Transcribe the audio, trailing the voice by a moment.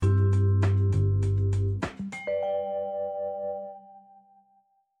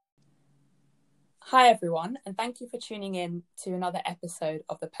Hi, everyone, and thank you for tuning in to another episode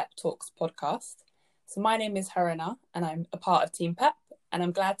of the Pep Talks podcast. So my name is Harina, and I'm a part of Team Pep, and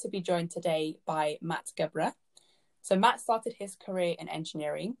I'm glad to be joined today by Matt Gebre. So Matt started his career in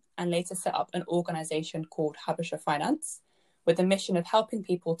engineering and later set up an organization called Habesha Finance with the mission of helping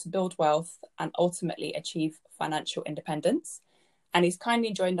people to build wealth and ultimately achieve financial independence. And he's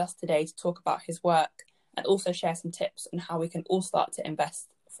kindly joined us today to talk about his work and also share some tips on how we can all start to invest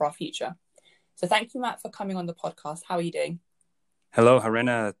for our future. So thank you, Matt, for coming on the podcast. How are you doing? Hello,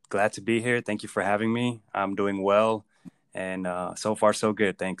 Harina. Glad to be here. Thank you for having me. I'm doing well, and so far so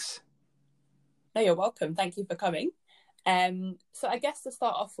good. Thanks. No, you're welcome. Thank you for coming. So I guess to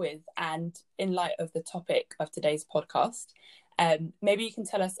start off with, and in light of the topic of today's podcast, maybe you can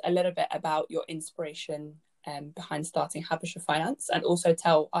tell us a little bit about your inspiration behind starting Habesha Finance, and also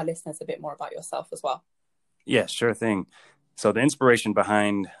tell our listeners a bit more about yourself as well. Yeah, sure thing. So the inspiration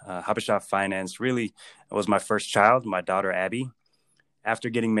behind Habesha Finance really was my first child, my daughter, Abby. After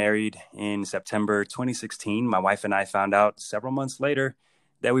getting married in September 2016, my wife and I found out several months later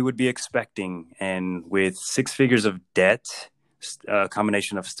that we would be expecting. And with 6 figures of debt, a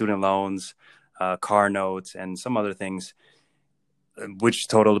combination of student loans, car notes, and some other things, which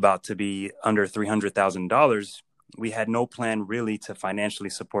totaled about to be under $300,000, we had no plan really to financially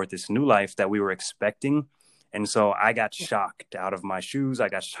support this new life that we were expecting. And so I got shocked out of my shoes. I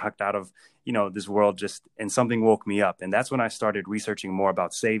got shocked out of, this world and something woke me up. And that's when I started researching more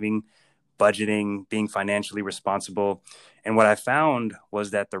about saving, budgeting, being financially responsible. And what I found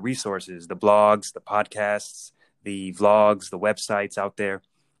was that the resources, the blogs, the podcasts, the vlogs, the websites out there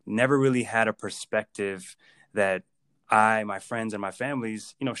never really had a perspective that I, my friends, and my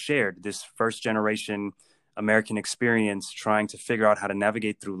families, shared. This first generation American experience trying to figure out how to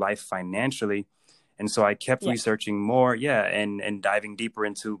navigate through life financially. And so I kept researching more, and diving deeper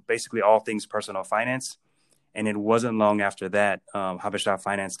into basically all things personal finance. And it wasn't long after that Habesha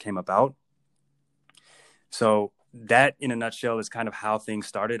Finance came about. So that, in a nutshell, is kind of how things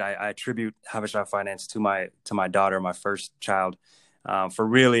started. I attribute Habesha Finance to my daughter, my first child, for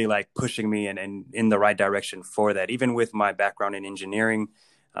really pushing me and in the right direction for that. Even with my background in engineering,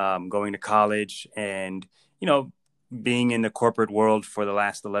 going to college, and being in the corporate world for the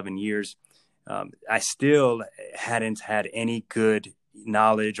last 11 years. I still hadn't had any good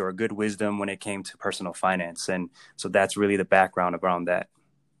knowledge or good wisdom when it came to personal finance. And so that's really the background around that.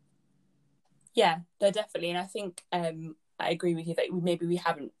 Yeah, definitely. And I think I agree with you that maybe we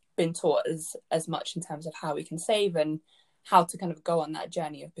haven't been taught as much in terms of how we can save and how to kind of go on that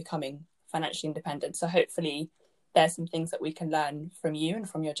journey of becoming financially independent. So hopefully there's some things that we can learn from you and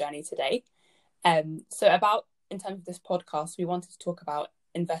from your journey today. So in terms of this podcast, we wanted to talk about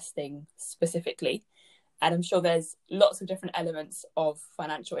investing specifically, and I'm sure there's lots of different elements of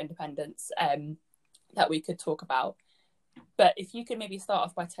financial independence that we could talk about, but if you could maybe start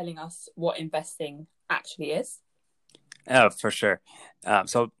off by telling us what investing actually is. For sure.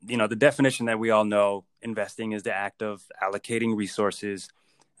 So the definition that we all know, investing is the act of allocating resources,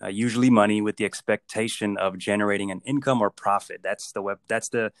 usually money, with the expectation of generating an income or profit. That's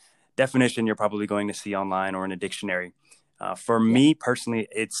the definition you're probably going to see online or in a dictionary. For me personally,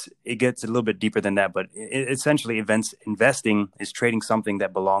 it gets a little bit deeper than that, but essentially investing is trading something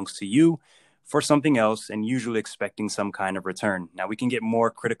that belongs to you for something else, and usually expecting some kind of return. Now, we can get more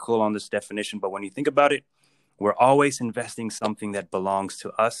critical on this definition, but when you think about it, we're always investing something that belongs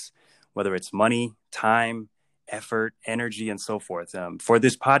to us, whether it's money, time, effort, energy, and so forth. For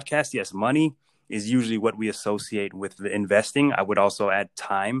this podcast, yes, money is usually what we associate with the investing. I would also add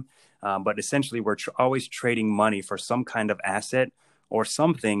time. But essentially, we're always trading money for some kind of asset or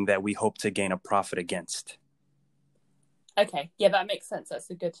something that we hope to gain a profit against. Okay, yeah, that makes sense. That's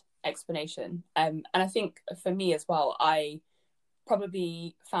a good explanation. And I think for me as well, I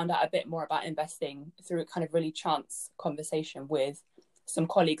probably found out a bit more about investing through a kind of really chance conversation with some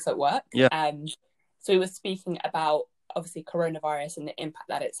colleagues at work. Yeah. So we were speaking about, obviously, coronavirus and the impact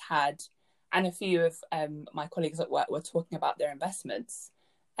that it's had. And a few of my colleagues at work were talking about their investments.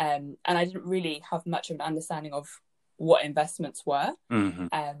 And I didn't really have much of an understanding of what investments were,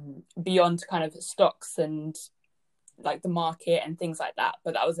 beyond kind of stocks and the market and things like that.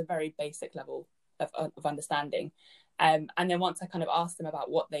 But that was a very basic level of understanding. And then once I kind of asked them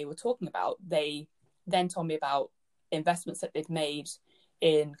about what they were talking about, they then told me about investments that they'd made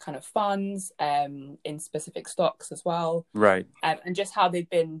in kind of funds, in specific stocks as well. Right. And just how they've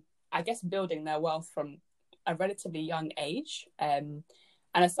been, I guess, building their wealth from a relatively young age.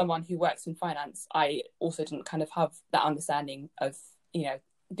 And as someone who works in finance, I also didn't kind of have that understanding of,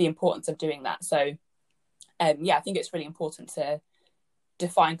 the importance of doing that. So, I think it's really important to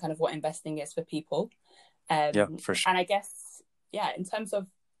define kind of what investing is for people. Yeah, for sure. And I guess, in terms of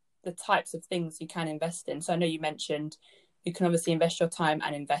the types of things you can invest in. So I know you mentioned you can obviously invest your time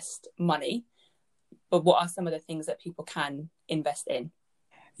and invest money, but what are some of the things that people can invest in?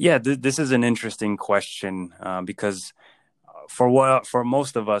 Yeah, this is an interesting question because for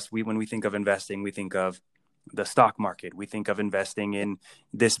most of us, when we think of investing, we think of the stock market. We think of investing in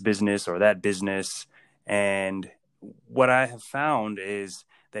this business or that business. And what I have found is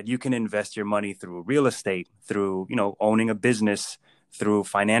that you can invest your money through real estate, through, owning a business, through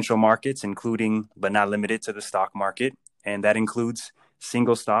financial markets, including, but not limited to, the stock market. And that includes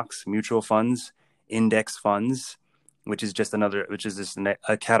single stocks, mutual funds, index funds, which is just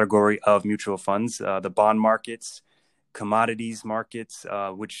a category of mutual funds, the bond markets, commodities markets,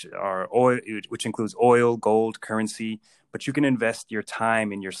 which are oil, which includes oil, gold, currency. But you can invest your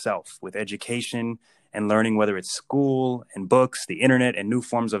time in yourself with education and learning, whether it's school and books, the internet, and new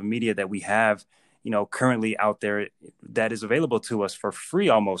forms of media that we have, currently out there that is available to us for free,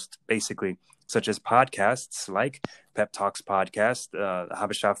 almost basically, such as podcasts like Pep Talks podcast,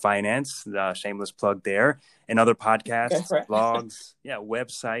 Habesha Finance, shameless plug there, and other podcasts, blogs,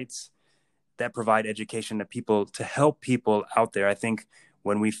 websites that provide education to people, to help people out there. I think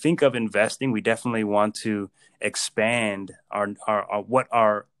when we think of investing, we definitely want to expand our what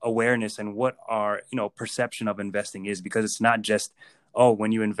our awareness and what our perception of investing is, because it's not just,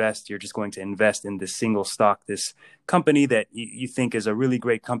 when you invest, you're just going to invest in this single stock, this company that you think is a really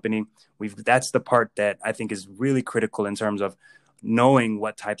great company. That's the part that I think is really critical in terms of knowing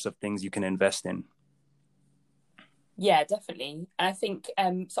what types of things you can invest in. Yeah, definitely. And I think,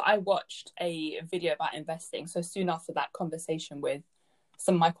 so I watched a video about investing. So soon after that conversation with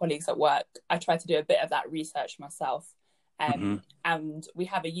some of my colleagues at work, I tried to do a bit of that research myself. And we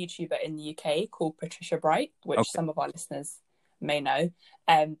have a YouTuber in the UK called Patricia Bright, which some of our listeners may know.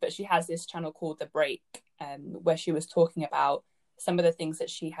 But she has this channel called The Break, where she was talking about some of the things that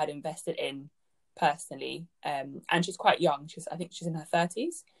she had invested in personally. And she's quite young. I think she's in her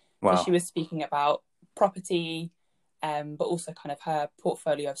 30s. Wow. So she was speaking about property, but also kind of her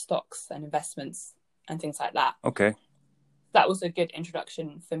portfolio of stocks and investments and things like that. Okay. That was a good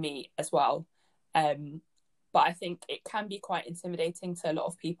introduction for me as well. But I think it can be quite intimidating to a lot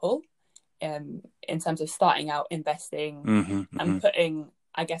of people in terms of starting out investing and putting,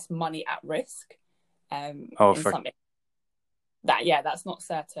 I guess, money at risk in something that's not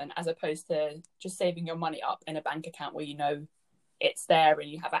certain, as opposed to just saving your money up in a bank account where it's there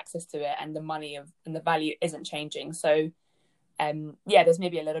and you have access to it, and the money and the value isn't changing. So there's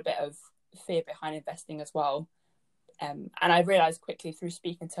maybe a little bit of fear behind investing as well. And I realized quickly through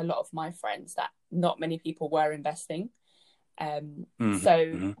speaking to a lot of my friends that not many people were investing. And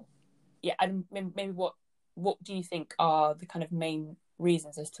maybe what do you think are the kind of main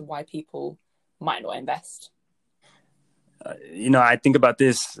reasons as to why people might not invest? I think about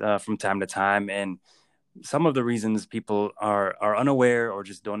this from time to time, and some of the reasons people are unaware or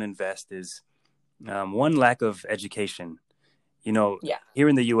just don't invest is one, lack of education. Here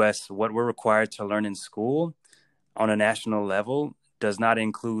in the US, what we're required to learn in school on a national level does not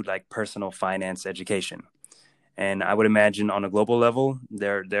include like personal finance education. And I would imagine on a global level,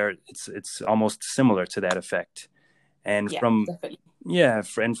 it's almost similar to that effect. And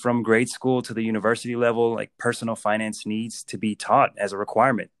from grade school to the university level, like personal finance needs to be taught as a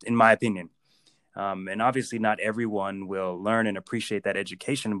requirement, in my opinion. And obviously not everyone will learn and appreciate that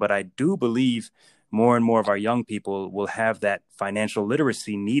education, but I do believe more and more of our young people will have that financial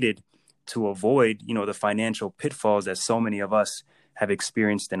literacy needed to avoid, the financial pitfalls that so many of us have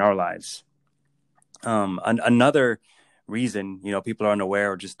experienced in our lives. Another reason, people are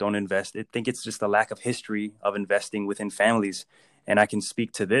unaware or just don't invest, I think it's just a lack of history of investing within families. And I can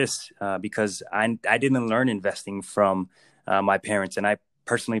speak to this because I didn't learn investing from my parents, and I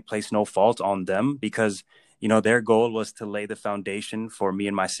personally place no fault on them, because, their goal was to lay the foundation for me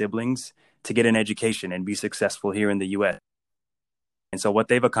and my siblings to get an education and be successful here in the US. And so what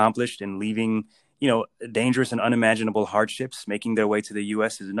they've accomplished in leaving, dangerous and unimaginable hardships, making their way to the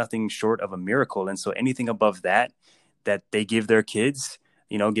US, is nothing short of a miracle. And so anything above that they give their kids,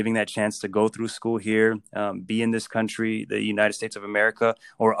 giving that chance to go through school here, be in this country, the United States of America,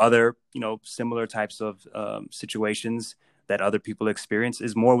 or other, similar types of situations that other people experience,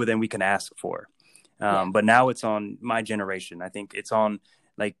 is more than we can ask for. But now it's on my generation. I think it's on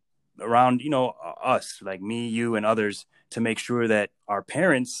around, us, like me, you, and others, to make sure that our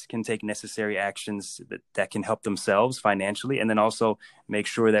parents can take necessary actions that can help themselves financially. And then also make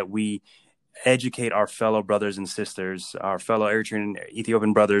sure that we educate our fellow brothers and sisters, our fellow Eritrean and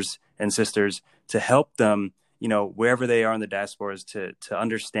Ethiopian brothers and sisters, to help them, wherever they are in the diasporas to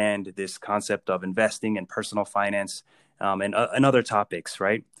understand this concept of investing and personal finance, and other topics,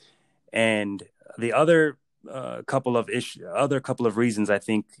 right? And the other couple of reasons I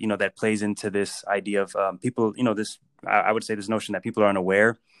think, that plays into this idea of people, I would say this notion that people aren't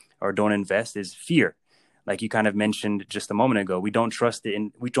aware or don't invest is fear. Like you kind of mentioned just a moment ago, we don't trust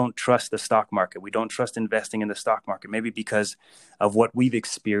the stock market. We don't trust investing in the stock market, maybe because of what we've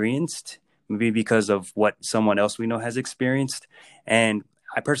experienced, maybe because of what someone else we know has experienced. And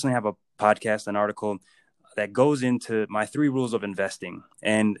I personally have a podcast, an article that goes into my 3 rules of investing.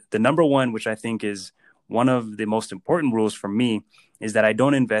 And the number one, which I think is one of the most important rules for me, is that I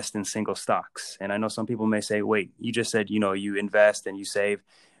don't invest in single stocks. And I know some people may say, wait, you just said, you invest and you save.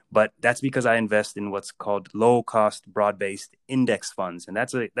 But that's because I invest in what's called low cost, broad-based index funds. And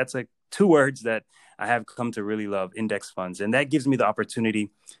that's 2 words that I have come to really love, index funds. And that gives me the opportunity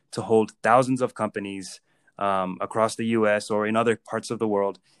to hold thousands of companies across the US or in other parts of the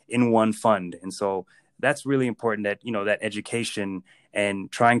world in one fund. And so that's really important, that, that education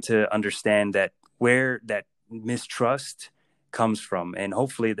and trying to understand that where that mistrust comes from. And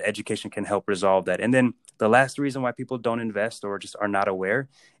hopefully the education can help resolve that. And then the last reason why people don't invest or just are not aware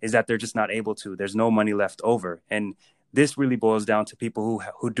is that they're just not able to. There's no money left over. And this really boils down to people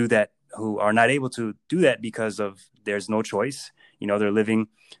who do that, who are not able to do that because of there's no choice. They're living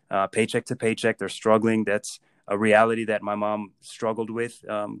paycheck to paycheck. They're struggling. That's a reality that my mom struggled with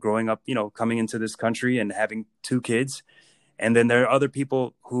growing up, coming into this country and having 2 kids. And then there are other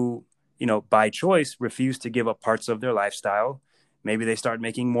people who, by choice, refuse to give up parts of their lifestyle. Maybe they start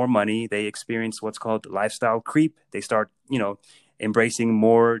making more money. They experience what's called lifestyle creep. They start, embracing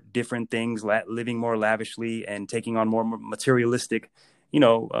more different things, living more lavishly and taking on more materialistic,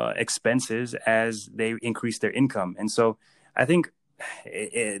 expenses as they increase their income. And so I think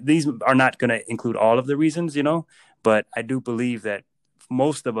these are not going to include all of the reasons, but I do believe that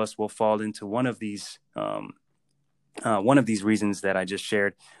most of us will fall into one of these reasons that I just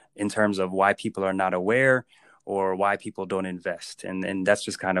shared in terms of why people are not aware or why people don't invest. And that's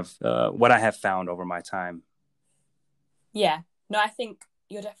just kind of what I have found over my time. Yeah, no, I think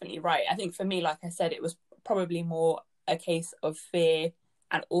you're definitely right. I think for me, like I said, it was probably more a case of fear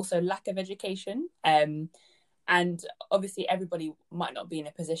and also lack of education. And obviously everybody might not be in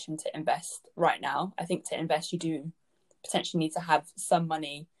a position to invest right now. I think to invest, you do potentially need to have some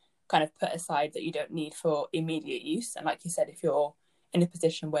money kind of put aside that you don't need for immediate use. And like you said, if you're in a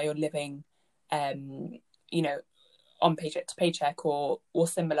position where you're living, on paycheck to paycheck or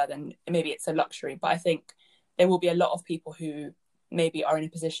similar, then maybe it's a luxury. But I think there will be a lot of people who maybe are in a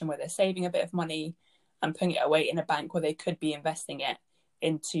position where they're saving a bit of money and putting it away in a bank where they could be investing it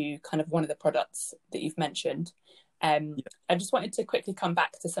into kind of one of the products that you've mentioned. I just wanted to quickly come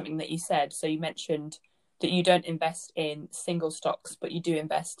back to something that you said. So you mentioned that you don't invest in single stocks, but you do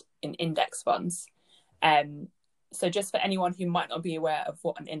invest in index funds. So just for anyone who might not be aware of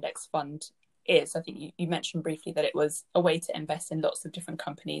what an index fund is, I think you mentioned briefly that it was a way to invest in lots of different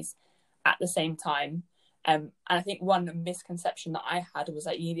companies at the same time. And I think one misconception that I had was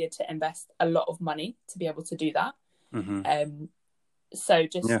that you needed to invest a lot of money to be able to do that. Mm-hmm. So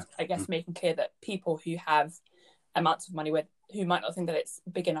just, I guess, making clear that people who have amounts of money who might not think that it's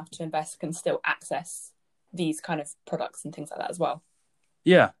big enough to invest can still access these kind of products and things like that as well.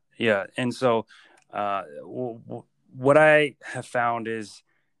 Yeah. And so what I have found is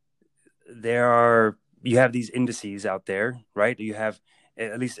you have these indices out there, right? You have,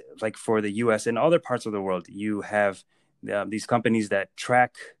 at least like for the US and other parts of the world, you have these companies that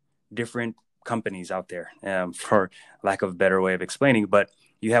track different companies out there, for lack of a better way of explaining. But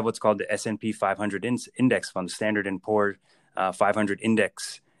you have what's called the S&P 500 index fund, Standard & Poor 500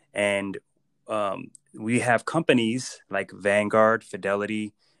 index. And we have companies like Vanguard,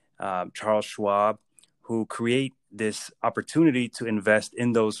 Fidelity, Charles Schwab, who create this opportunity to invest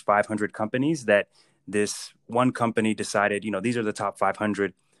in those 500 companies that this one company decided, these are the top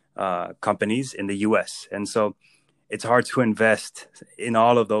 500 companies in the US. And so it's hard to invest in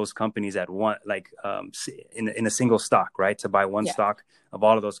all of those companies at one, like in a single stock, right? To buy one stock of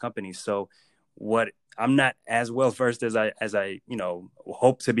all of those companies. So I'm not as well versed as I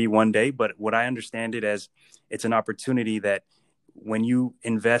hope to be one day, but what I understand it as, it's an opportunity that when you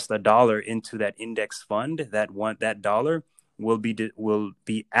invest $1 into that index fund, that dollar will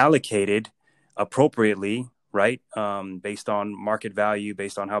be allocated appropriately, right? Based on market value,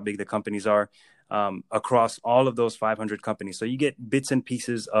 based on how big the companies are, across all of those 500 companies. So you get bits and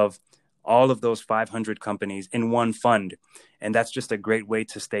pieces of all of those 500 companies in one fund. And that's just a great way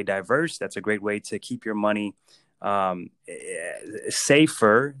to stay diverse. That's a great way to keep your money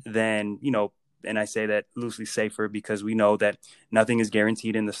safer than, and I say that loosely safer because we know that nothing is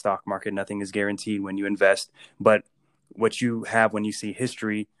guaranteed in the stock market. Nothing is guaranteed when you invest. But what you have when you see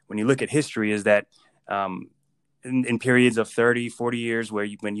history, when you look at history, is that in periods of 30, 40 years where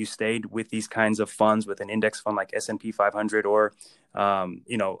when you stayed with these kinds of funds, with an index fund like S&P 500 or,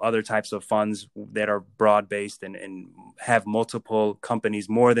 other types of funds that are broad-based and have multiple companies,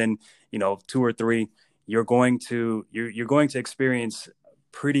 more than, two or three, you're going to experience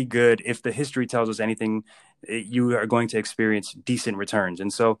pretty good. If the history tells us anything, you are going to experience decent returns.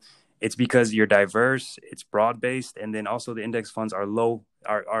 And so it's because you're diverse, it's broad-based, and then also the index funds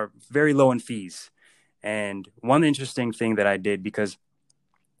are very low in fees. And one interesting thing that I did, because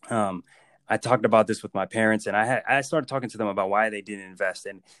I talked about this with my parents, and I started talking to them about why they didn't invest.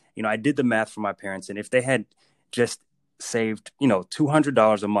 And, I did the math for my parents, and if they had just saved,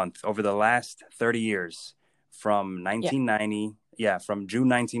 $200 a month over the last 30 years from 1990, from June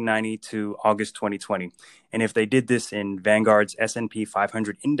 1990 to August 2020. And if they did this in Vanguard's S&P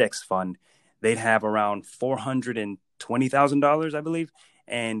 500 index fund, they'd have around $420,000, I believe.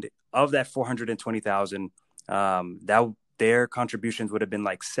 And of that $420,000, their contributions would have been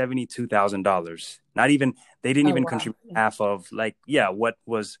like $72,000. They didn't even contribute half of what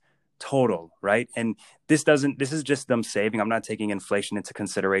was total, right? And this is just them saving. I'm not taking inflation into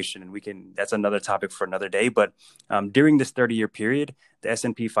consideration, and that's another topic for another day. But during this 30-year period, the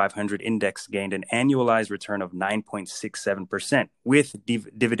S&P 500 index gained an annualized return of 9.67% with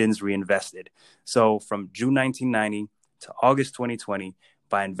dividends reinvested. So from June 1990 to August 2020,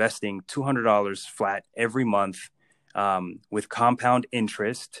 by investing $200 flat every month with compound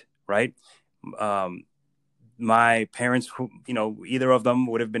interest, right? My parents, either of them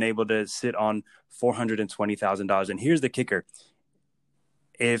would have been able to sit on $420,000. And here's the kicker.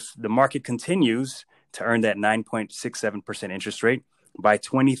 If the market continues to earn that 9.67% interest rate, by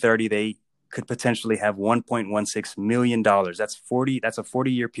 2030, they could potentially have $1.16 million. That's a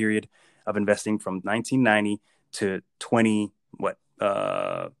 40-year period of investing from 1990 to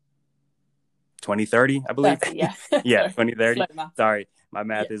 2030, I believe. 30, yeah. Yeah, 2030. Sorry, my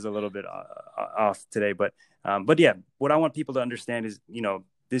math is a little bit off today. But yeah, what I want people to understand is,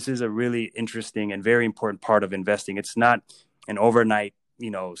 this is a really interesting and very important part of investing. It's not an overnight,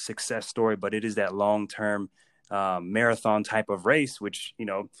 success story, but it is that long-term marathon type of race, which,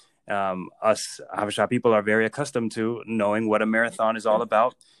 us Habesha people are very accustomed to knowing what a marathon is all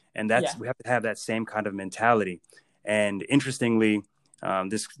about. And we have to have that same kind of mentality. And interestingly,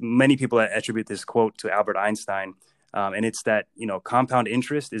 many people attribute this quote to Albert Einstein, and it's that compound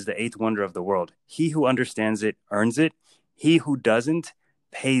interest is the eighth wonder of the world. He who understands it earns it. He who doesn't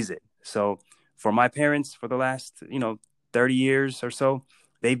pays it. So for my parents, for the last 30 years or so,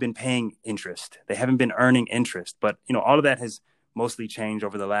 they've been paying interest. They haven't been earning interest, but all of that has mostly changed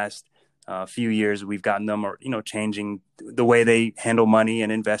over the last few years. We've gotten them, changing the way they handle money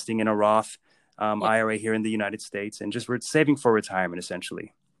and investing in a Roth IRA here in the United States, and just saving for retirement,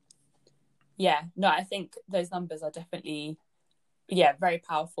 essentially. Yeah, no, I think those numbers are definitely, very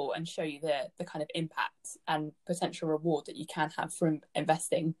powerful and show you the kind of impact and potential reward that you can have from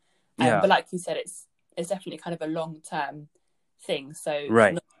investing. But like you said, it's definitely kind of a long-term thing. So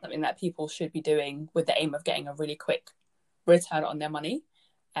not something that people should be doing with the aim of getting a really quick return on their money.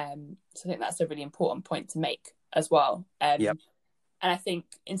 So I think that's a really important point to make as well. And I think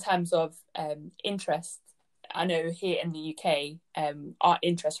in terms of interest, I know here in the UK, our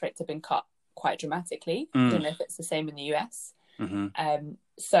interest rates have been cut quite dramatically. I don't know if it's the same in the US. Mm-hmm.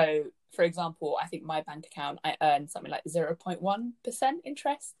 So, for example, I think my bank account, I earn something like 0.1%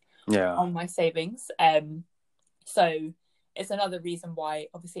 interest on my savings. So it's another reason why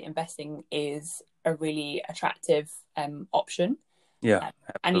obviously investing is a really attractive option.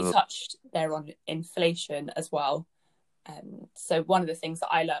 And you touched there on inflation as well. So one of the things that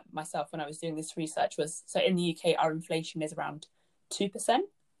I learned myself when I was doing this research was, so in the UK, our inflation is around 2%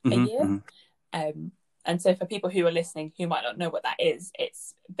 a year. And so for people who are listening who might not know what that is,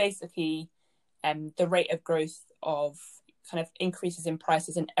 it's basically the rate of growth of kind of increases in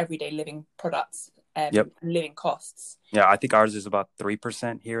prices in everyday living products and living costs. Yeah, I think ours is about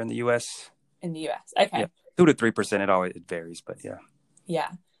 3% here in the US. In the US, okay. Yeah, 2 to 3%. It varies, but yeah. Yeah.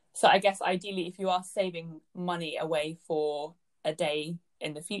 So I guess ideally, if you are saving money away for a day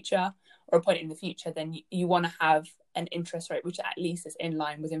in the future or a point in the future, then you want to have an interest rate which at least is in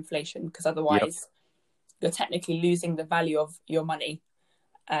line with inflation, because otherwise you're technically losing the value of your money.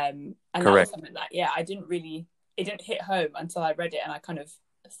 And that was something that, it didn't hit home until I read it, and I kind of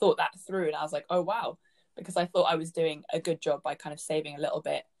thought that through, and I was like, oh, wow, because I thought I was doing a good job by kind of saving a little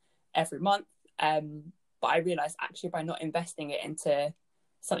bit every month. But I realized actually by not investing it into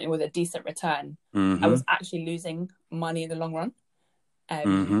something with a decent return, I Mm-hmm. was actually losing money in the long run.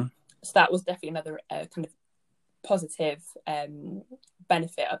 Mm-hmm. So that was definitely another kind of positive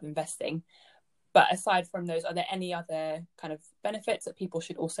benefit of investing. But aside from those, are there any other kind of benefits that people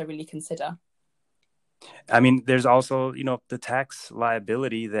should also really consider? I mean, there's also, the tax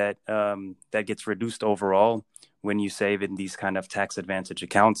liability that gets reduced overall when you save in these kind of tax advantage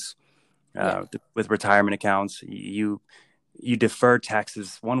accounts. Yeah. With retirement accounts, you defer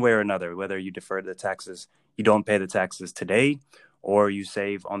taxes one way or another. Whether you defer the taxes, you don't pay the taxes today, or you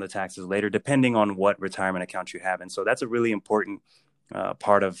save on the taxes later, depending on what retirement account you have. And so that's a really important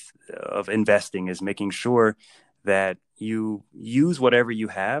part of investing, is making sure that you use whatever you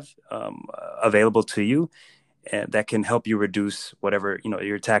have available to you, and that can help you reduce whatever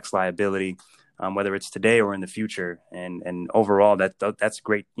your tax liability, whether it's today or in the future. And overall, that's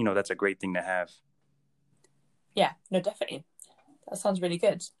great. That's a great thing to have. Yeah, no, definitely. That sounds really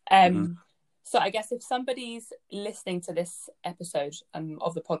good. Mm-hmm. So I guess if somebody's listening to this episode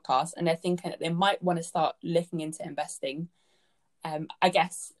of the podcast and they're thinking that they might want to start looking into investing,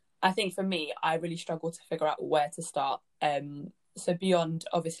 I think for me, I really struggle to figure out where to start. So beyond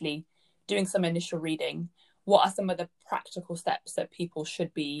obviously doing some initial reading, what are some of the practical steps that people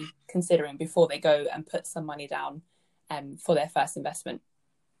should be considering before they go and put some money down for their first investment?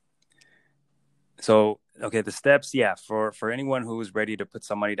 So, okay, the steps, yeah, for anyone who is ready to put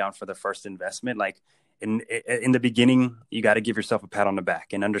some money down for the first investment, like in the beginning, you got to give yourself a pat on the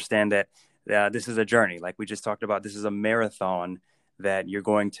back and understand that this is a journey. Like we just talked about, this is a marathon that you're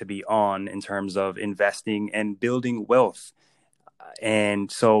going to be on in terms of investing and building wealth.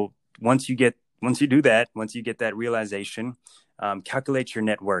 And so once you do that, once you get that realization, calculate your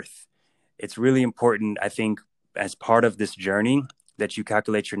net worth. It's really important, I think, as part of this journey, that you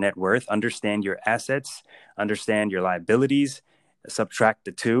calculate your net worth, understand your assets, understand your liabilities, subtract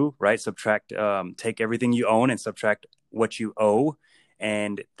the two, right? Take everything you own and subtract what you owe,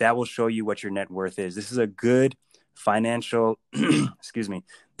 and that will show you what your net worth is. This is a good financial, excuse me,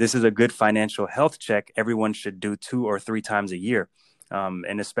 this is a good financial health check everyone should do 2 or 3 times a year.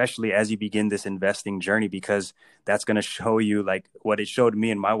 And especially as you begin this investing journey, because that's going to show you, like what it showed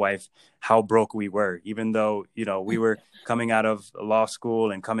me and my wife, how broke we were, even though, we were coming out of law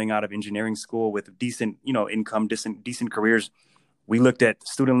school and coming out of engineering school with decent, income, decent careers. We looked at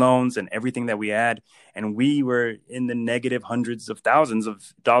student loans and everything that we had, and we were in the negative hundreds of thousands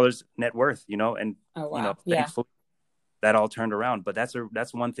of dollars net worth, and, Oh, wow. Yeah. thankfully that all turned around. But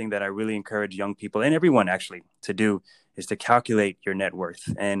that's one thing that I really encourage young people and everyone actually to do, is to calculate your net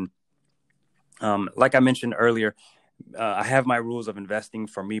worth. And like I mentioned earlier, I have my rules of investing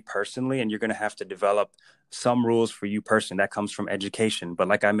for me personally, and you're going to have to develop some rules for you personally. That comes from education. But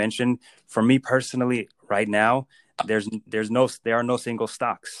like I mentioned, for me personally, right now, there are no single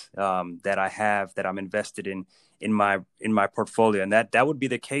stocks that I have that I'm invested in my portfolio, and that would be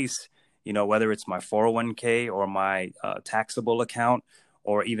the case, whether it's my 401k or my taxable account,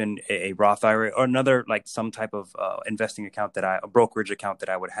 or even a Roth IRA, or another, like some type of investing account a brokerage account that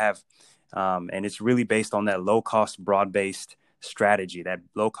I would have. And it's really based on that low cost, broad-based strategy, that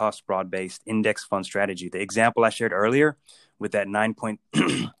low cost, broad-based index fund strategy. The example I shared earlier with that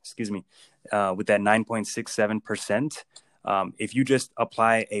excuse me, with that 9.67%, if you just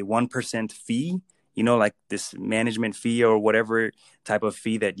apply a 1% fee, like this management fee or whatever type of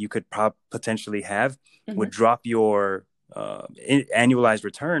fee that you could potentially have, would drop your annualized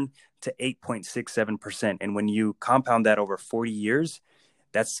return to 8.67%. And when you compound that over 40 years,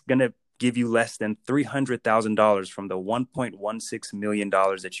 that's going to give you less than $300,000 from the $1.16 million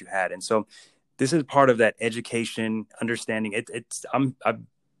that you had. And so this is part of that education, understanding. I've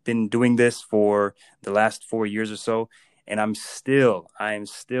been doing this for the last 4 years or so, and I'm still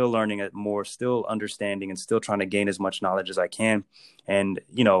learning it more, still understanding, and still trying to gain as much knowledge as I can. And,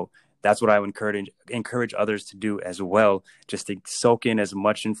 that's what I would encourage others to do as well, just to soak in as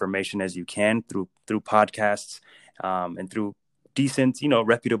much information as you can through podcasts, and through decent,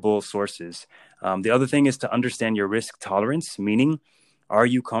 reputable sources. The other thing is to understand your risk tolerance, meaning, are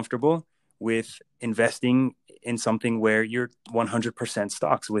you comfortable with investing in something where you're 100%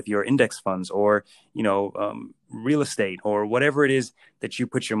 stocks with your index funds, or, real estate, or whatever it is that you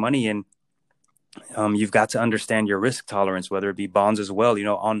put your money in? You've got to understand your risk tolerance, whether it be bonds as well.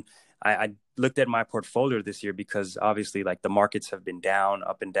 I looked at my portfolio this year, because obviously, like, the markets have been down,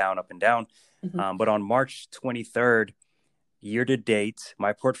 up and down, up and down. But on March 23rd, year to date,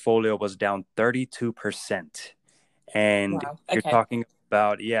 my portfolio was down 32%. And Wow. you're Okay. talking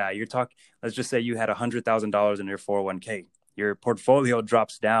about, let's just say you had $100,000 in your 401k. Your portfolio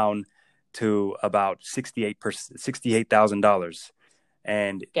drops down to about $68,000.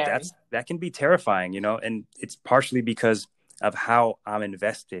 And Scary. that can be terrifying, and it's partially because of how I'm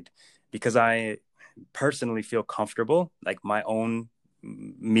invested, because I personally feel comfortable, like my own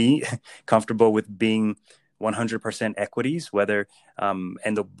me, comfortable with being 100% equities, whether,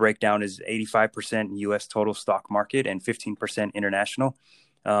 and the breakdown is 85% US total stock market and 15% international.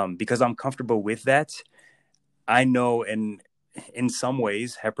 Because I'm comfortable with that, I know, and in some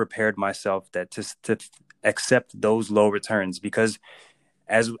ways have prepared myself that to accept those low returns, because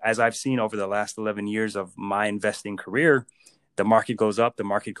as I've seen over the last 11 years of my investing career, the market goes up, the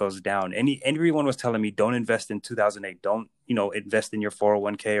market goes down. Everyone was telling me, don't invest in 2008. Don't, invest in your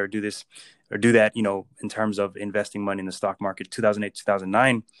 401k or do this or do that, in terms of investing money in the stock market, 2008,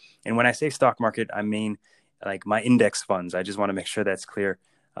 2009. And when I say stock market, I mean like my index funds. I just want to make sure that's clear.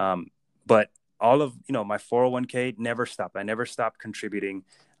 But all of, my 401k never stopped. I never stopped contributing.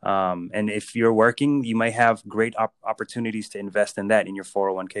 And if you're working, you may have great opportunities to invest in that in your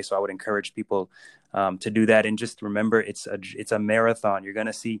 401k. So I would encourage people to do that. And just remember, it's a marathon. You're going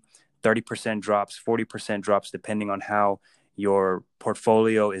to see 30% drops, 40% drops, depending on how your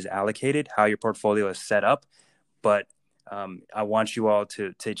portfolio is allocated, how your portfolio is set up. But I want you all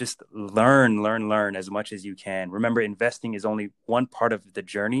to just learn as much as you can. Remember, investing is only one part of the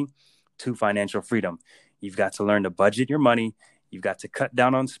journey to financial freedom. You've got to learn to budget your money. You've got to cut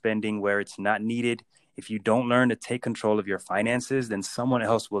down on spending where it's not needed. If you don't learn to take control of your finances, then someone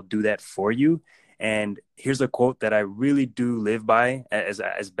else will do that for you. And here's a quote that I really do live by as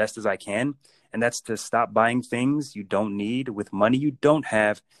best as I can. And that's to stop buying things you don't need with money you don't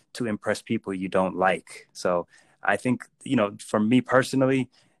have to impress people you don't like. So I think, for me personally,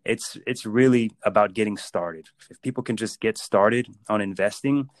 it's really about getting started. If people can just get started on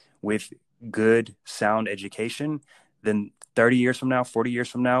investing with good, sound education, then 30 years from now, 40 years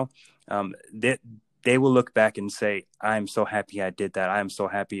from now, they will look back and say, I'm so happy I did that. I'm so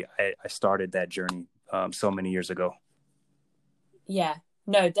happy I started that journey so many years ago. Yeah,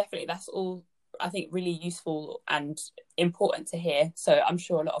 no, definitely. That's all, I think, really useful and important to hear. So I'm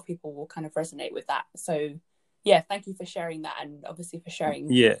sure a lot of people will kind of resonate with that. So yeah, thank you for sharing that, and obviously for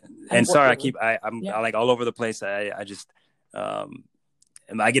sharing. Yeah. And sorry, I'm like all over the place. I just,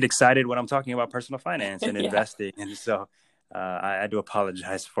 I get excited when I'm talking about personal finance and investing. And so I do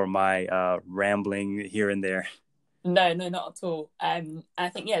apologize for my rambling here and there. No, not at all. And I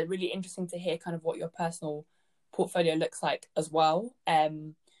think, really interesting to hear kind of what your personal portfolio looks like as well.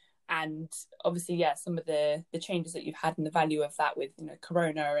 And obviously, some of the changes that you've had and the value of that with,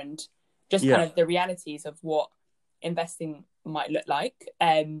 Corona and just kind of the realities of what investing might look like.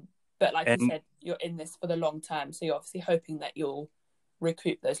 But like you said, you're in this for the long term. So you're obviously hoping that you'll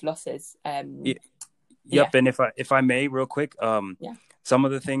recoup those losses. Yep. And if I may, real quick, some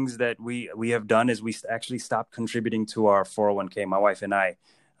of the things that we have done is we actually stopped contributing to our 401k, my wife and I,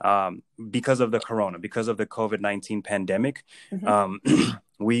 because of the corona, because of the COVID-19 pandemic.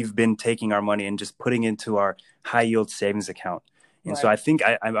 We've been taking our money and just putting into our high yield savings account. And so I think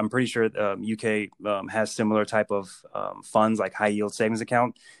I'm pretty sure UK has similar type of funds like high yield savings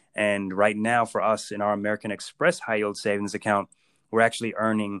account. And right now for us in our American Express high yield savings account, we're actually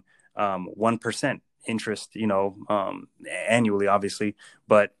earning 1% interest, annually, obviously.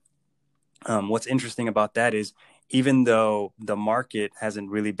 But what's interesting about that is even though the market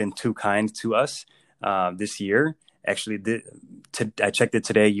hasn't really been too kind to us this year, actually, I checked it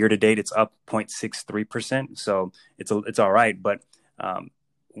today, year to date, it's up 0.63%. So it's all right. But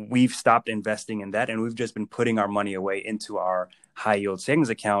we've stopped investing in that, and we've just been putting our money away into our high yield savings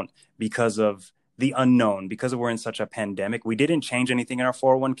account because of the unknown, because we're in such a pandemic. We didn't change anything in our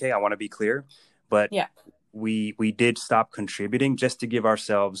 401k. I want to be clear, but we did stop contributing just to give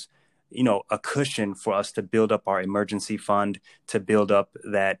ourselves, a cushion for us to build up our emergency fund, to build up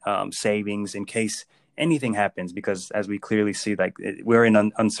that savings in case anything happens, because as we clearly see, like we're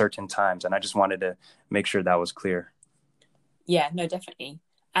in uncertain times. And I just wanted to make sure that was clear. Yeah, no, definitely.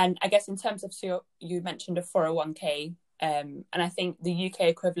 And I guess in terms of, so you mentioned a 401k, and I think the UK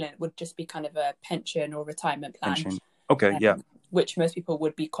equivalent would just be kind of a pension or retirement plan. Pension. Okay, yeah. Which most people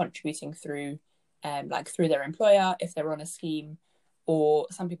would be contributing through, through their employer if they're on a scheme, or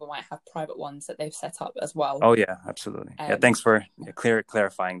some people might have private ones that they've set up as well. Oh yeah, absolutely. Thanks for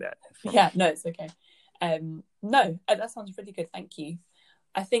clarifying that. Yeah, no, it's okay. No, that sounds really good. Thank you.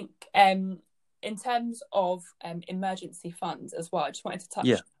 I think in terms of emergency funds as well, I just wanted to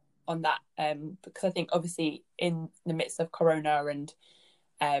touch on that because I think obviously in the midst of Corona and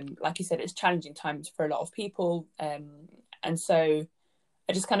like you said, it's challenging times for a lot of people. And so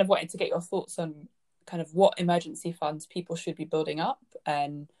I just kind of wanted to get your thoughts on kind of what emergency funds people should be building up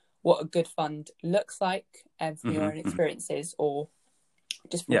and what a good fund looks like from your own experiences, or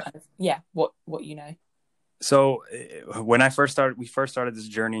just from Yeah. kind of, what you know. So when we first started this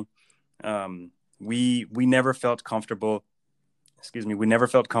journey, we never felt comfortable. Excuse me. We never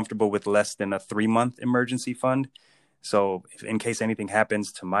felt comfortable with less than a 3-month emergency fund. So in case anything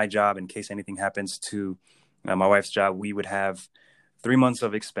happens to my job, in case anything happens to my wife's job, we would have 3 months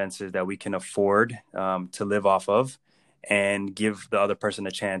of expenses that we can afford to live off of, and give the other person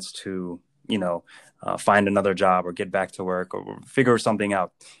a chance to, find another job or get back to work or figure something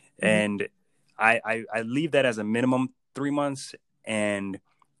out. Mm-hmm. And I leave that as a minimum 3 months.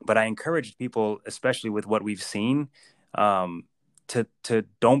 But I encourage people, especially with what we've seen, to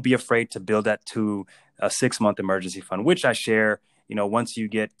don't be afraid to build that to a 6-month emergency fund, which I share. Once you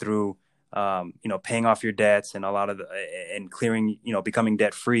get through, paying off your debts and and clearing, becoming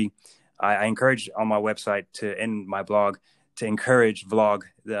debt free, I encourage on my website in my blog to encourage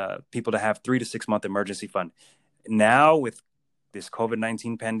the people to have 3 to 6 month emergency fund. Now with this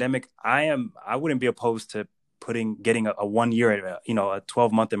COVID-19 pandemic, I wouldn't be opposed to getting a 1 year, a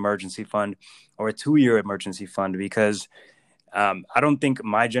 12-month emergency fund or a 2-year emergency fund, because I don't think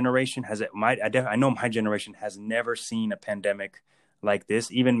my generation has it. I know my generation has never seen a pandemic like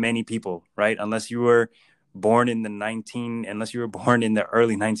this. Even many people, right? Unless you were born in the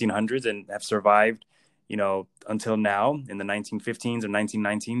early 1900s and have survived, until now in the 1915s or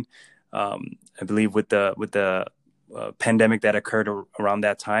 1919. I believe with the pandemic that occurred around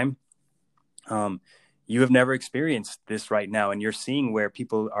that time. You have never experienced this right now, and you're seeing where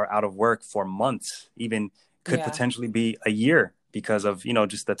people are out of work for months, even could potentially be a year, because of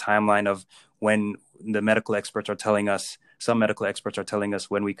just the timeline of when some medical experts are telling us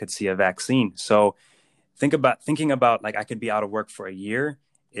when we could see a vaccine. So thinking about like I could be out of work for a year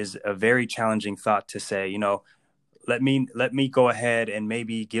is a very challenging thought to say. Let me go ahead and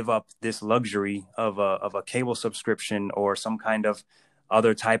maybe give up this luxury of a cable subscription or some kind of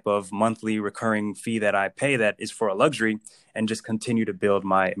other type of monthly recurring fee that I pay that is for a luxury, and just continue to build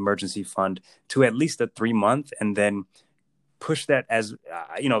my emergency fund to at least a 3-month, and then push that as,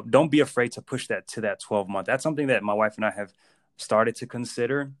 don't be afraid to push that to that 12-month. That's something that my wife and I have started to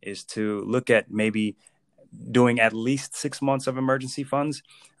consider, is to look at maybe doing at least 6 months of emergency funds,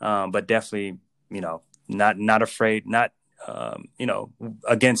 but definitely, not afraid, not,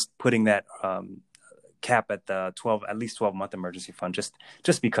 against putting that cap at the at least 12-month emergency fund,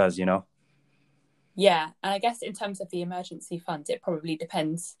 just because. Yeah, and I guess in terms of the emergency fund, it probably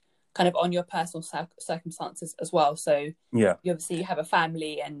depends kind of on your personal circumstances as well. So yeah, you obviously have a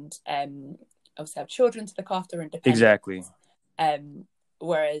family and obviously have children to look after and dependents. Exactly.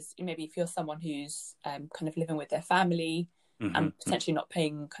 Whereas maybe if you're someone who's kind of living with their family and potentially not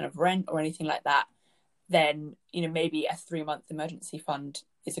paying kind of rent or anything like that, then maybe a 3-month emergency fund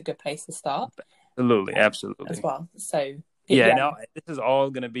is a good place to start. Absolutely as well. So no, this is all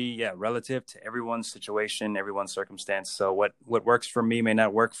going to be relative to everyone's situation, everyone's circumstance. So what works for me may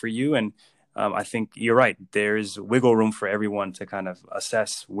not work for you, and I think you're right. There's wiggle room for everyone to kind of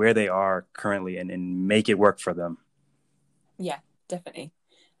assess where they are currently and make it work for them. Yeah, definitely.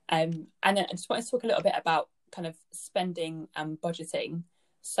 And then I just want to talk a little bit about kind of spending and budgeting.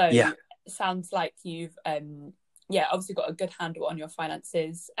 So it sounds like you've obviously got a good handle on your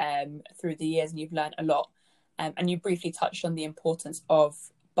finances through the years, and you've learned a lot. And you briefly touched on the importance of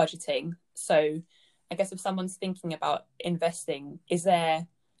budgeting. So I guess if someone's thinking about investing, is there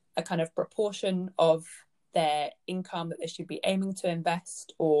a kind of proportion of their income that they should be aiming to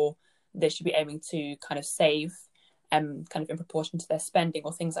invest, or they should be aiming to kind of save kind of in proportion to their spending,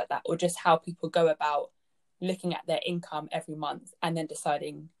 or things like that? Or just how people go about looking at their income every month and then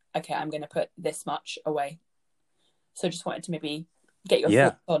deciding, okay, I'm going to put this much away. So just wanted to maybe get your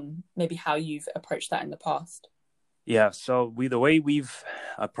thoughts on maybe how you've approached that in the past. Yeah, so the way we've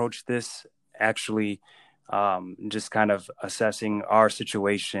approached this, actually, just kind of assessing our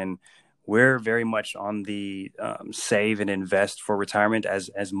situation, we're very much on the save and invest for retirement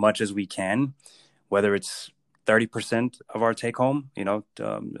as much as we can, whether it's 30% of our take home,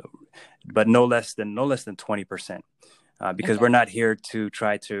 but no less than 20%, because we're not here to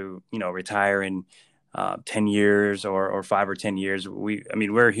try to retire in 10 years or 5 or 10 years.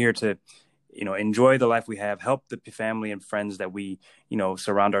 We're here to enjoy the life we have, help the family and friends that we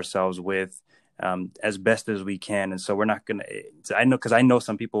surround ourselves with as best as we can. And so we're not gonna, I know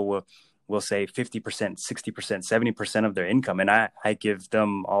some people will say 50%, 60%, 70% of their income, and I give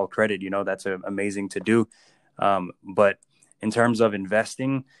them all credit. That's amazing to do. But in terms of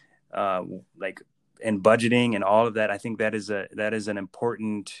investing, like in budgeting and all of that, I think that is an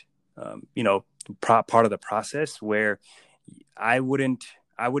important part of the process, where I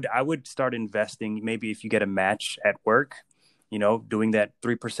would start investing maybe if you get a match at work, doing that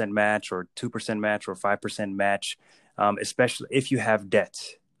 3% match or 2% match or 5% match, especially if you have debt.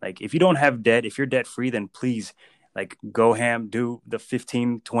 Like if you don't have debt, if you're debt free, then please like go ham, do the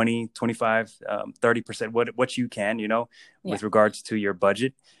 15, 20, 25, 30%, what you can, Yeah. with regards to your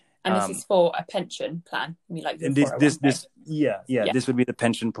budget. And this is for a pension plan. I mean, like your And 401k. this would be the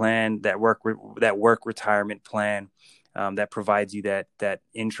pension plan, that work retirement plan, that provides you that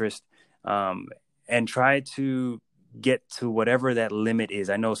interest, and try to get to whatever that limit is.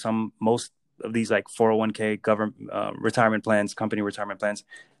 I know most of these like 401k government retirement plans, company retirement plans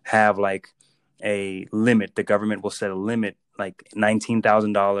have like a limit. The government will set a limit like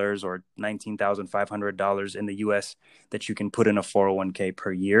 $19,000 or $19,500 in the US that you can put in a 401k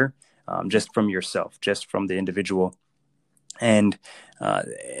per year, just from yourself, just from the individual. And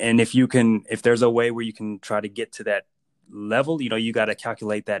if there's a way where you can try to get to that level, you got to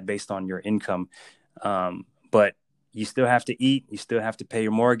calculate that based on your income. But you still have to eat, you still have to pay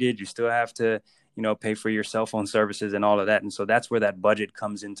your mortgage, you still have to, pay for your cell phone services and all of that. And so that's where that budget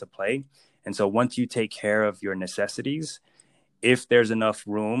comes into play. And so once you take care of your necessities, if there's enough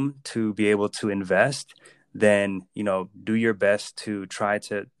room to be able to invest, then, do your best to try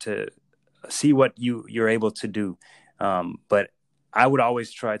to see what you're able to do. But I would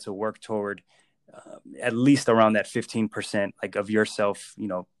always try to work toward at least around that 15%, like of yourself,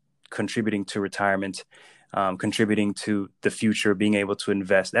 contributing to retirement, contributing to the future, being able to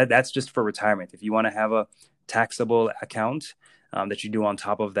invest. That's just for retirement. If you want to have a taxable account that you do on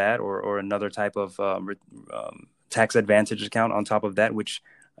top of that, or another type of tax advantage account on top of that, which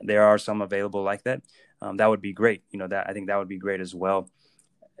there are some available like that, that would be great. I think that would be great as well.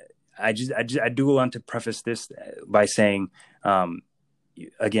 I do want to preface this by saying,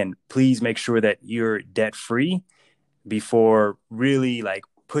 again, please make sure that you're debt free before really like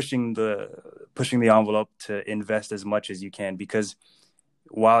pushing the envelope to invest as much as you can. Because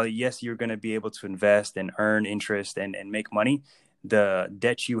while yes, you're going to be able to invest and earn interest and make money, the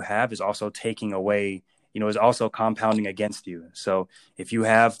debt you have is also taking away, is also compounding against you. So if you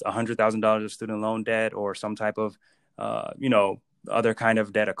have $100,000 of student loan debt or some type of, other kind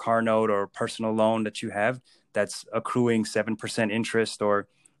of debt, a car note or personal loan that you have that's accruing 7% interest or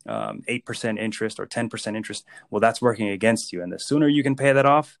 8% interest or 10% interest, well, that's working against you. And the sooner you can pay that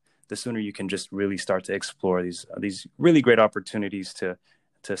off, the sooner you can just really start to explore these really great opportunities to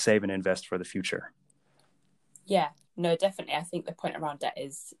save and invest for the future. Yeah, no, definitely. I think the point around debt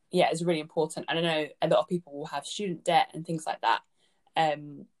is really important. And I know a lot of people will have student debt and things like that.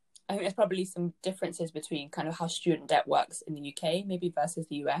 I think there's probably some differences between kind of how student debt works in the UK, maybe versus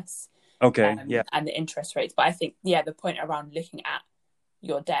the US. Okay, and the interest rates. But I think, the point around looking at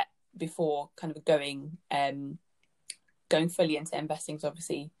your debt before kind of going fully into investing is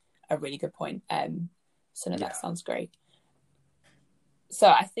obviously a really good point. That sounds great. So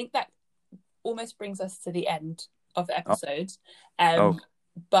I think that almost brings us to the end of the episode.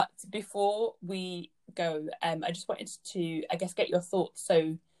 But before we go, I just wanted to, I guess, get your thoughts.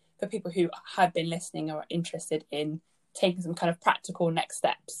 So for people who have been listening or are interested in taking some kind of practical next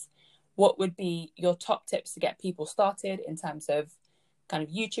steps, what would be your top tips to get people started in terms of kind of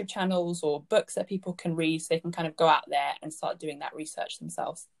YouTube channels or books that people can read so they can kind of go out there and start doing that research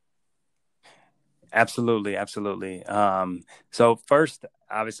themselves? Absolutely. So first,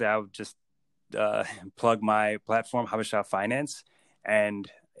 obviously, I would just plug my platform, Habesha Finance. And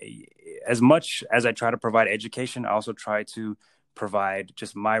as much as I try to provide education, I also try to provide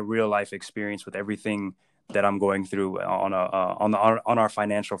just my real life experience with everything that I'm going through on our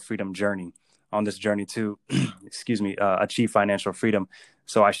financial freedom journey, on this journey to, achieve financial freedom.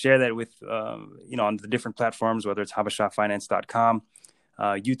 So I share that with, on the different platforms, whether it's habeshafinance.com,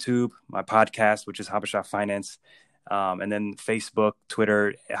 YouTube, my podcast, which is Habesha Finance, and then Facebook,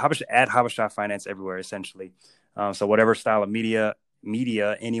 Twitter, at Habesha Finance everywhere, essentially. So whatever style of media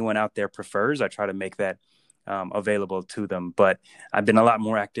anyone out there prefers, I try to make that available to them. But I've been a lot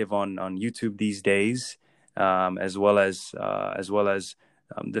more active on YouTube these days, as well as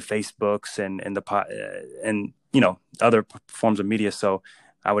the Facebooks and other forms of media. So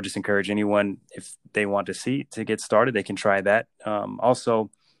I would just encourage anyone, if they want to get started, they can try that. Also,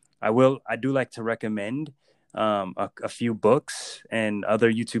 I do like to recommend a few books and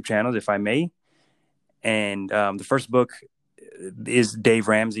other YouTube channels, if I may. And the first book is Dave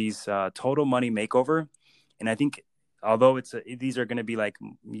Ramsey's Total Money Makeover. And I think, although these are going to be like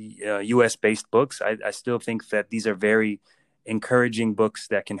US based books, I still think that these are very encouraging books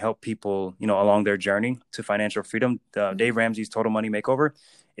that can help people, along their journey to financial freedom. Dave Ramsey's Total Money Makeover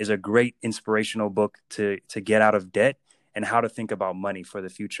is a great inspirational book to get out of debt and how to think about money for the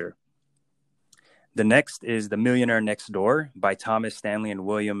future. The next is The Millionaire Next Door by Thomas Stanley and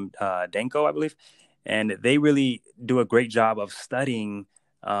William Danko, I believe. And they really do a great job of studying,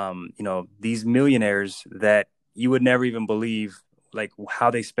 these millionaires that you would never even believe, like how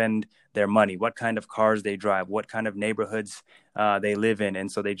they spend their money, what kind of cars they drive, what kind of neighborhoods they live in.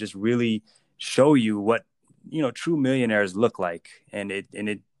 And so they just really show you what, true millionaires look like. And it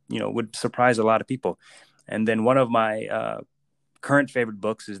would surprise a lot of people. And then one of my current favorite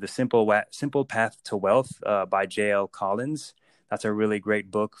books is The Simple Path to Wealth by J.L. Collins. That's a really great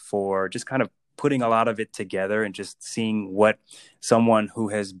book for just kind of putting a lot of it together and just seeing what someone who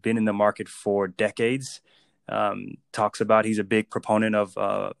has been in the market for decades talks about. He's a big proponent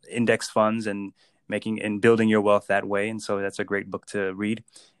of index funds and building your wealth that way. And so that's a great book to read.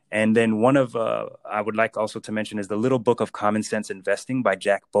 And then one of I would like also to mention is The Little Book of Common Sense Investing by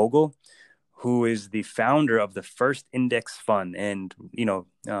Jack Bogle, who is the founder of the first index fund and,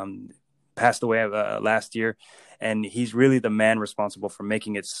 passed away last year. And he's really the man responsible for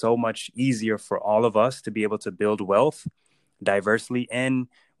making it so much easier for all of us to be able to build wealth diversely and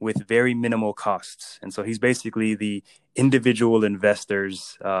with very minimal costs. And so he's basically the individual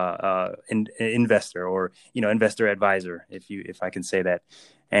investor's investor, or, investor advisor, if I can say that.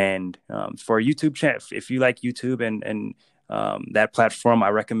 And for YouTube channel, if you like YouTube and that platform, I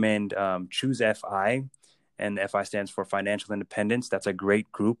recommend Choose FI, and FI stands for Financial Independence. That's a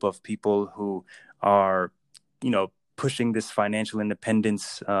great group of people who are, pushing this financial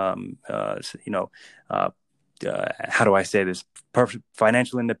independence. How do I say this?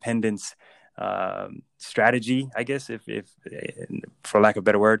 Financial independence strategy, I guess, if for lack of a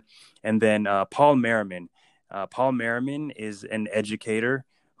better word. And then Paul Merriman. Paul Merriman is an educator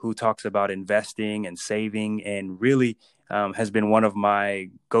who talks about investing and saving, and really has been one of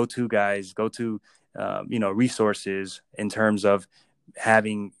my go-to resources in terms of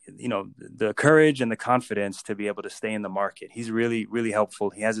having, the courage and the confidence to be able to stay in the market. He's really, really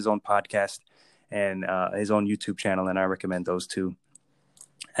helpful. He has his own podcast and his own YouTube channel, and I recommend those two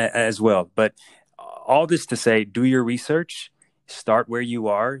as well. But all this to say, do your research, start where you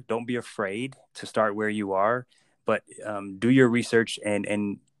are. Don't be afraid to start where you are, but do your research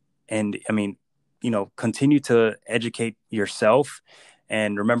and I mean, continue to educate yourself.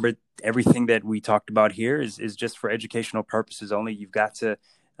 And remember, everything that we talked about here is just for educational purposes only. You've got to,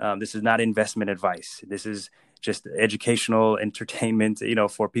 this is not investment advice. This is just educational entertainment,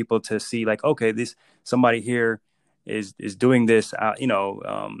 for people to see, like, okay, somebody here is doing this,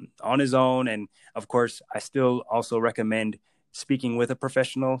 on his own. And of course, I still also recommend speaking with a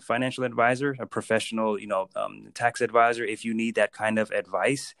professional financial advisor, a professional, tax advisor, if you need that kind of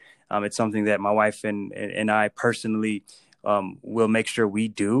advice. It's something that my wife and I personally will make sure we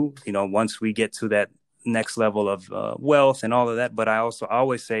do, once we get to that next level of wealth and all of that. But I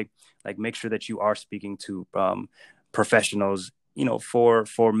always say, like, make sure that you are speaking to professionals,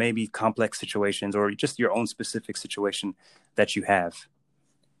 for maybe complex situations or just your own specific situation that you have.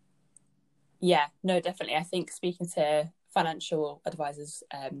 Yeah, no, definitely. I think speaking to financial advisors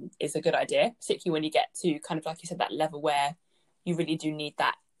is a good idea, particularly when you get to kind of, like you said, that level where you really do need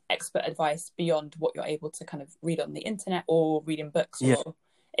that expert advice beyond what you're able to kind of read on the internet or read in books, or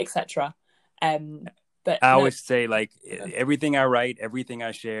etc. But I always say, like, everything I write, everything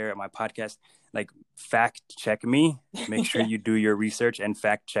I share, my podcast, like, fact check me. Make sure you do your research and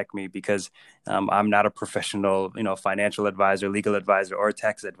fact check me, because I'm not a professional, financial advisor, legal advisor, or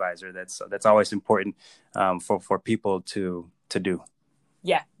tax advisor. That's always important for people to do.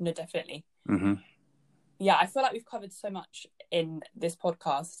 Yeah, no, definitely. Mm-hmm. Yeah, I feel like we've covered so much in this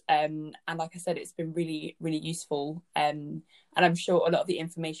podcast, and like I said, it's been really, really useful. And I'm sure a lot of the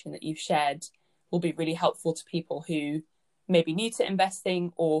information that you've shared will be really helpful to people who may be new to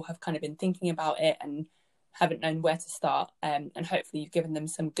investing or have kind of been thinking about it and haven't known where to start. And hopefully you've given them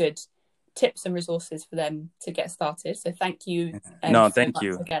some good tips and resources for them to get started. So thank you. Thank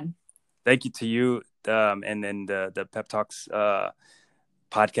you again. Thank you to you, and then the Pep Talks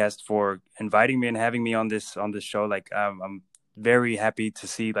podcast for inviting me and having me on this show. Like, I'm very happy to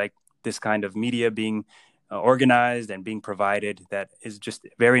see, like, this kind of media being organized and being provided. That is just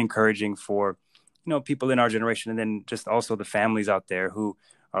very encouraging for people in our generation, and then just also the families out there who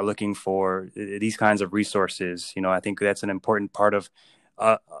are looking for these kinds of resources. I think that's an important part of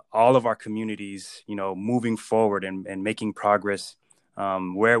all of our communities, moving forward and making progress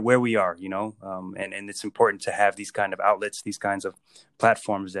where we are, and it's important to have these kind of outlets, these kinds of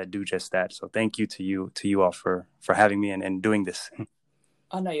platforms that do just that. So thank you to you all for having me and doing this.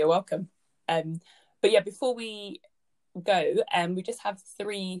 Oh, no, you're welcome. But yeah, before we go, we just have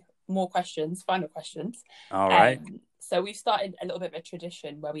 3 more questions, final questions. All right. So we've started a little bit of a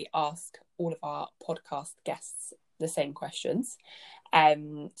tradition where we ask all of our podcast guests the same questions.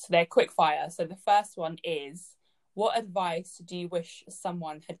 So they're quick fire. So the first one is, what advice do you wish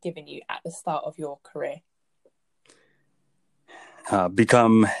someone had given you at the start of your career?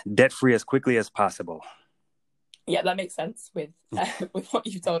 Become debt-free as quickly as possible. Yeah, that makes sense with what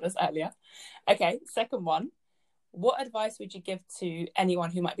you told us earlier. Okay, second one. What advice would you give to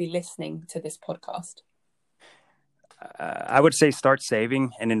anyone who might be listening to this podcast? I would say start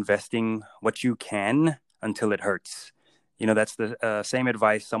saving and investing what you can until it hurts. That's the same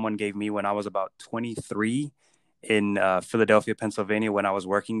advice someone gave me when I was about 23 in Philadelphia, Pennsylvania, when I was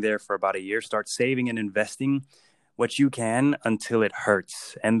working there for about a year. Start saving and investing what you can until it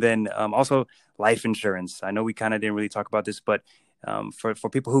hurts. And then also life insurance. I know we kind of didn't really talk about this, but for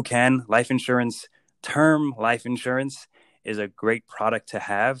people who can, life insurance, term life insurance is a great product to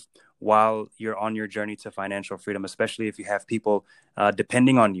have while you're on your journey to financial freedom, especially if you have people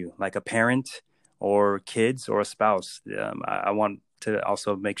depending on you, like a parent or kids or a spouse. I want to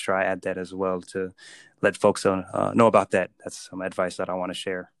also make sure I add that as well to let folks know about that. That's some advice that I want to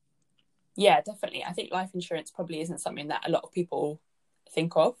share. Yeah, definitely. I think life insurance probably isn't something that a lot of people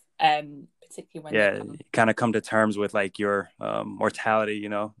think of, particularly when you kind of come to terms with like your mortality.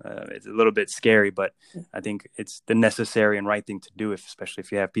 It's a little bit scary, but I think it's the necessary and right thing to do, especially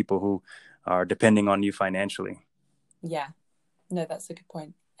if you have people who are depending on you financially. Yeah, no, that's a good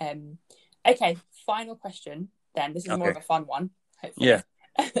point. Okay, final question then. This is more of a fun one, hopefully. Yeah.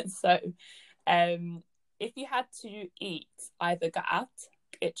 So, if you had to eat either ga'at,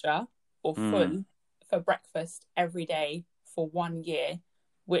 qitcha, or full for breakfast every day for 1 year,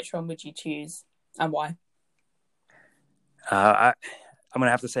 which one would you choose and why? I'm going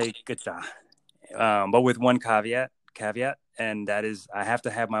to have to say qitcha, but with one caveat, and that is I have to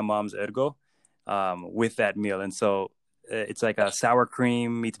have my mom's ergo with that meal. And so it's like a sour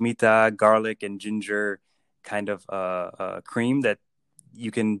cream, mitmita, garlic, and ginger kind of cream that you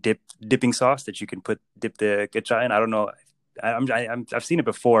can dipping sauce that you can dip the qitcha in. I don't know. I've seen it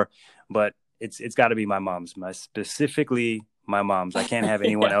before, but it's got to be my mom's. Specifically my mom's. I can't have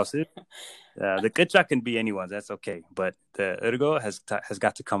anyone else's. The qitcha can be anyone's. That's okay, but the ergo has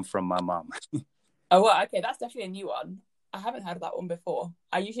got to come from my mom. Oh, well, okay, that's definitely a new one. I haven't heard of that one before.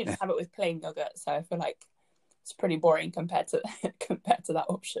 I usually just have it with plain yogurt, so I feel like it's pretty boring compared to that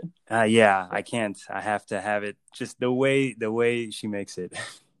option. Yeah, I can't. I have to have it just the way she makes it.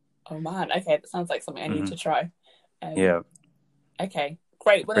 Oh man, okay, that sounds like something I need to try. Yeah. Okay,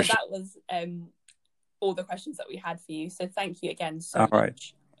 great. Well, that was all the questions that we had for you. So thank you again so much.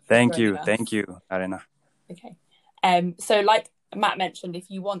 Right. Thank you, Arena. Okay. So like Matt mentioned,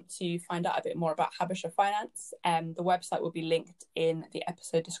 if you want to find out a bit more about Habesha Finance, the website will be linked in the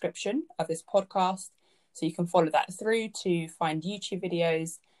episode description of this podcast. So you can follow that through to find YouTube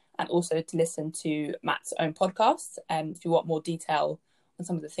videos and also to listen to Matt's own podcast if you want more detail on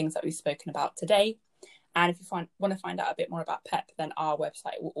some of the things that we've spoken about today. And if you want to find out a bit more about PEP, then our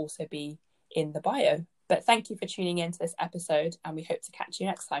website will also be in the bio. But thank you for tuning in to this episode, and we hope to catch you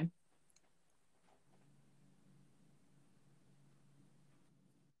next time.